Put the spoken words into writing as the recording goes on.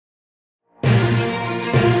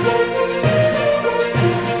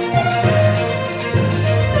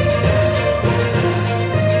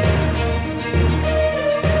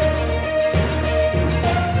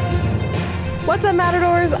What's up,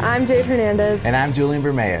 Matadors? I'm Jade Hernandez. And I'm Julian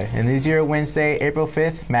Bermea, and these are your Wednesday, April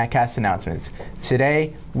 5th MatCast Announcements.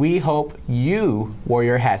 Today, we hope you wore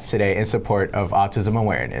your hats today in support of autism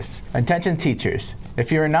awareness. Attention teachers,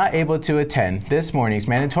 if you are not able to attend this morning's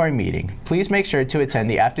mandatory meeting, please make sure to attend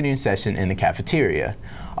the afternoon session in the cafeteria.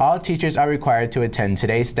 All teachers are required to attend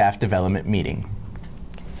today's staff development meeting.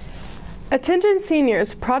 Attention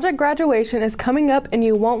seniors, project graduation is coming up and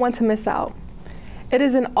you won't want to miss out. It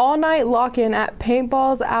is an all-night lock-in at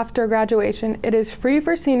Paintballs after graduation. It is free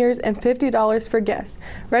for seniors and $50 for guests.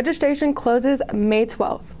 Registration closes May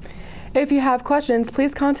 12th. If you have questions,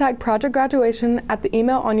 please contact Project Graduation at the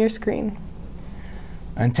email on your screen.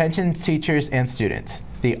 Attention teachers and students.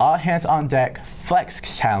 The All Hands on Deck Flex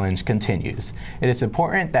Challenge continues. It is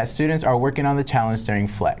important that students are working on the challenge during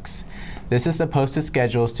Flex. This is the posted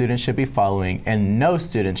schedule students should be following, and no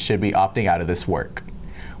students should be opting out of this work.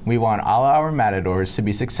 We want all our Matadors to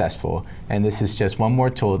be successful, and this is just one more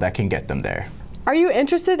tool that can get them there. Are you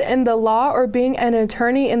interested in the law or being an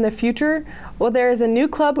attorney in the future? Well, there is a new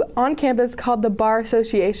club on campus called the Bar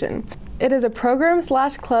Association. It is a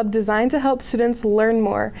program/club designed to help students learn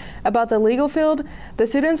more about the legal field. The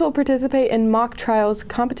students will participate in mock trials,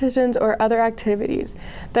 competitions, or other activities.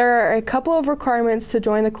 There are a couple of requirements to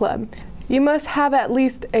join the club. You must have at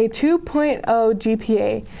least a 2.0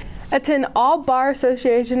 GPA. Attend all Bar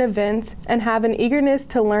Association events and have an eagerness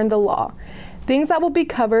to learn the law. Things that will be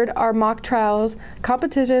covered are mock trials,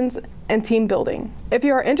 competitions, and team building. If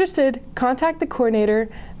you are interested, contact the coordinator,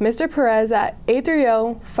 Mr. Perez, at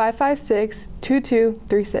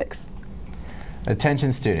 830-556-2236.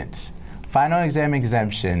 Attention students. Final exam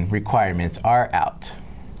exemption requirements are out.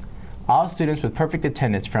 All students with perfect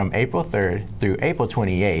attendance from April 3rd through April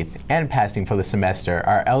 28th and passing for the semester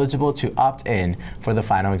are eligible to opt in for the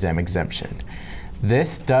final exam exemption.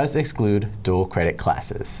 This does exclude dual credit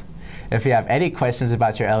classes. If you have any questions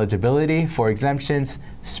about your eligibility for exemptions,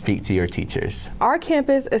 speak to your teachers. Our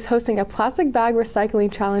campus is hosting a plastic bag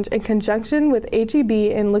recycling challenge in conjunction with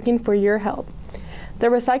HEB and looking for your help. The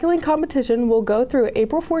recycling competition will go through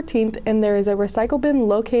April 14th, and there is a recycle bin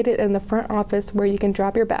located in the front office where you can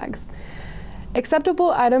drop your bags. Acceptable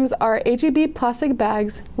items are HEB plastic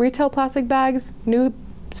bags, retail plastic bags,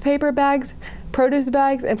 newspaper bags, produce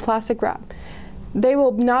bags, and plastic wrap. They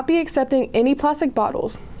will not be accepting any plastic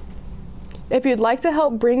bottles. If you'd like to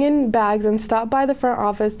help bring in bags, and stop by the front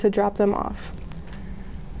office to drop them off.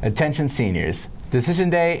 Attention seniors, Decision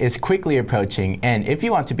Day is quickly approaching, and if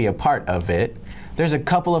you want to be a part of it, there's a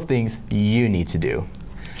couple of things you need to do.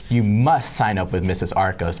 You must sign up with Mrs.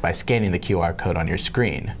 Arcos by scanning the QR code on your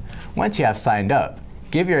screen. Once you have signed up,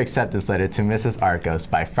 give your acceptance letter to Mrs. Arcos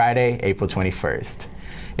by Friday, April 21st.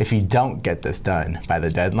 If you don't get this done by the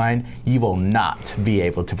deadline, you will not be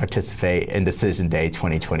able to participate in Decision Day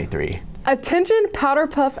 2023. Attention Powder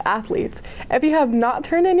Puff athletes. If you have not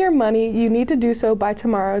turned in your money, you need to do so by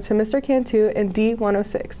tomorrow to Mr. Cantu in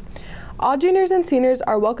D106. All juniors and seniors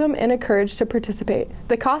are welcome and encouraged to participate.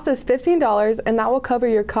 The cost is $15, and that will cover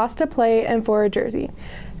your cost to play and for a jersey.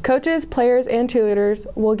 Coaches, players, and cheerleaders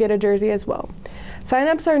will get a jersey as well.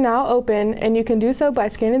 Sign-ups are now open, and you can do so by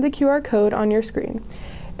scanning the QR code on your screen.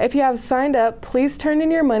 If you have signed up, please turn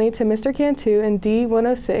in your money to Mr. Cantu in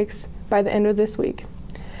D106 by the end of this week.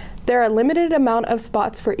 There are a limited amount of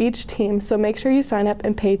spots for each team, so make sure you sign up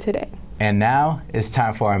and pay today. And now it's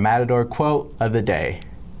time for our Matador quote of the day.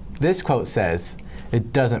 This quote says,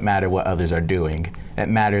 "It doesn't matter what others are doing. It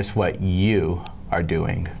matters what you are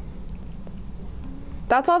doing."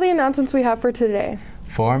 That's all the announcements we have for today.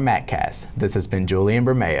 For MatCast, this has been Julian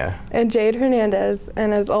Bermea and Jade Hernandez,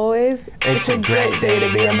 and as always, it's a great day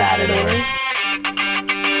to be a Matador.